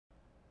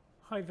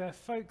Hi there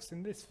folks,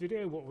 in this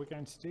video what we're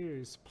going to do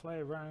is play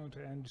around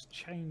and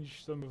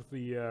change some of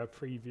the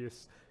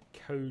previous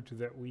code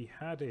that we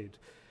had.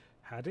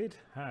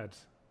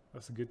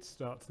 That's a good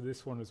start to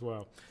this one as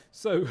well.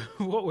 So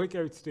what we're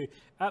going to do,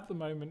 at the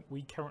moment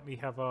we currently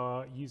have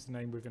our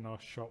username within our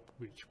shop,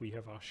 which we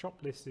have our shop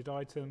listed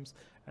items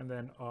and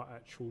then our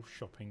actual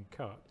shopping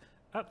cart.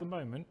 At the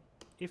moment,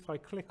 if I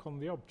click on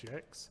the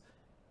objects,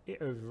 it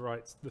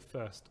overwrites the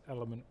first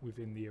element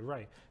within the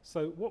array.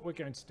 So what we're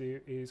going to do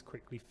is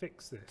quickly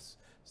fix this.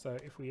 So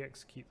if we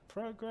execute the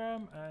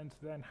program and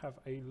then have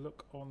a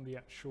look on the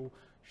actual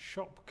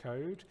shop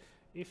code,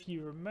 if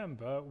you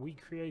remember, we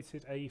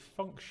created a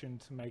function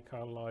to make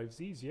our lives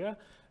easier,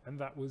 and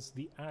that was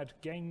the add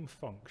game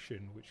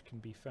function, which can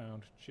be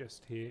found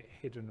just here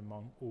hidden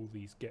among all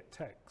these get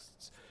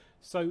texts.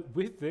 So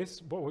with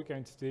this, what we're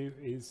going to do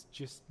is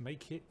just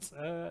make it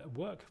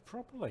work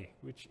properly,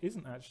 which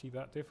isn't actually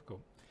that difficult.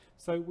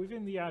 So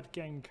within the add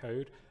game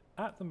code,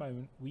 at the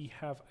moment we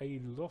have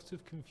a lot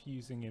of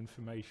confusing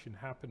information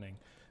happening.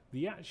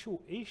 The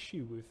actual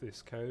issue with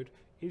this code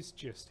is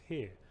just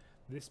here.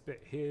 This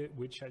bit here,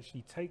 which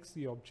actually takes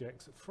the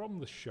objects from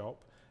the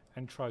shop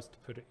and tries to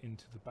put it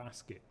into the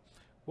basket.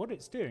 What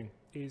it's doing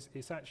is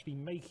it's actually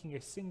making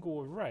a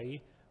single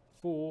array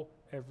for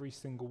every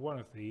single one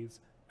of these,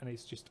 and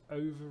it's just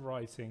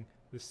overwriting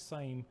the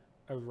same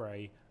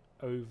array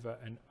over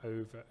and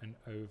over and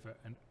over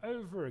and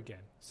over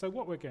again. So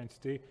what we're going to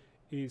do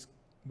is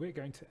we're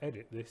going to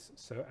edit this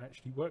so it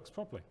actually works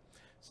properly.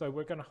 So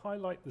we're going to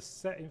highlight the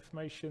set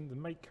information, the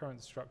make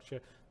current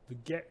structure, the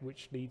get,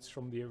 which leads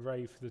from the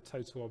array for the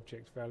total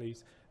object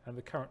values, and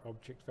the current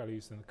object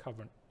values and the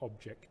current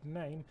object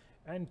name,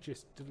 and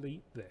just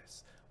delete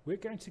this. We're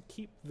going to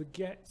keep the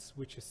gets,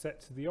 which are set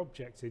to the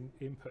object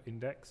input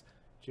index,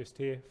 just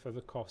here for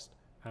the cost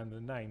and the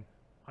name.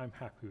 I'm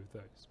happy with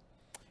those.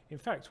 In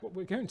fact, what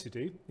we're going to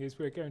do is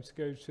we're going to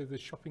go to the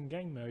shopping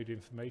game mode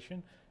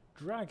information,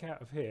 drag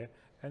out of here,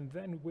 and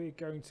then we're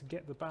going to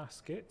get the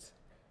basket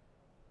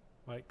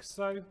like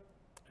so,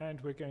 and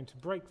we're going to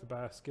break the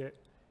basket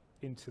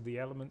into the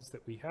elements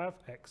that we have.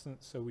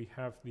 Excellent. So we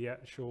have the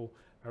actual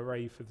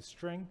array for the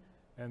string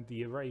and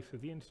the array for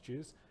the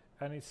integers,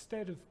 and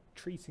instead of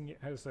treating it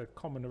as a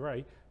common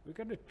array, we're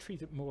going to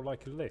treat it more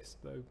like a list,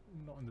 though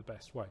not in the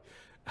best way.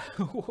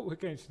 What we're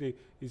going to do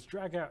is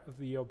drag out of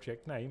the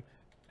object name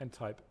and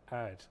type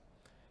add.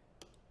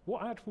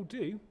 What add will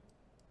do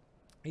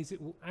is it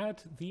will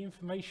add the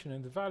information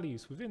and the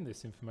values within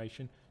this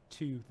information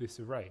to this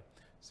array.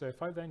 So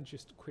if I then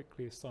just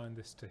quickly assign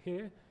this to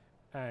here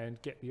and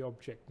get the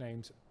object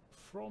names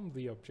from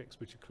the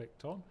objects which are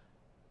clicked on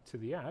to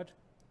the add,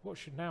 what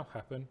should now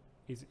happen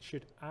is it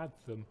should add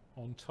them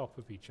on top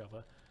of each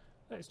other.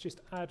 Let's just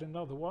add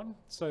another one.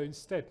 So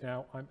instead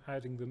now I'm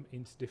adding them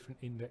into different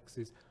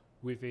indexes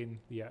within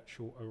the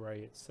actual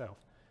array itself,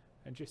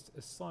 and just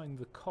assign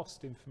the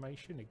cost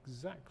information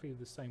exactly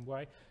the same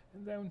way,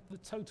 and then the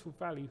total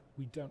value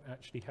we don't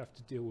actually have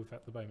to deal with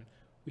at the moment.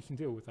 We can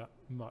deal with that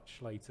much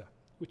later,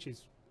 which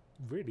is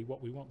really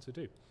what we want to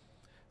do.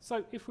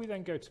 So if we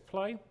then go to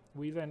play,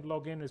 we then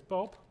log in as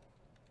Bob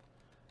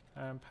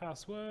and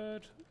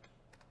password.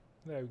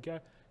 There we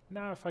go.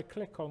 Now if I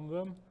click on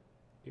them,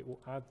 it will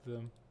add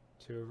them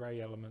to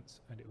array elements,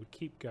 and it would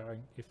keep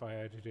going if I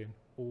added in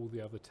all the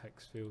other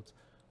text fields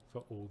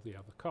for all the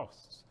other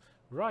costs.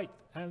 Right,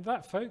 and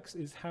that folks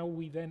is how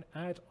we then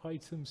add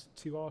items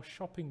to our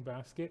shopping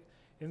basket.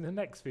 In the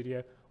next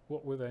video,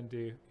 what we'll then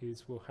do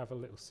is we'll have a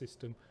little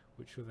system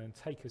which will then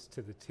take us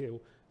to the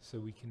till so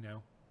we can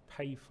now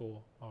pay for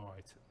our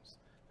items.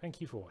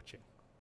 Thank you for watching.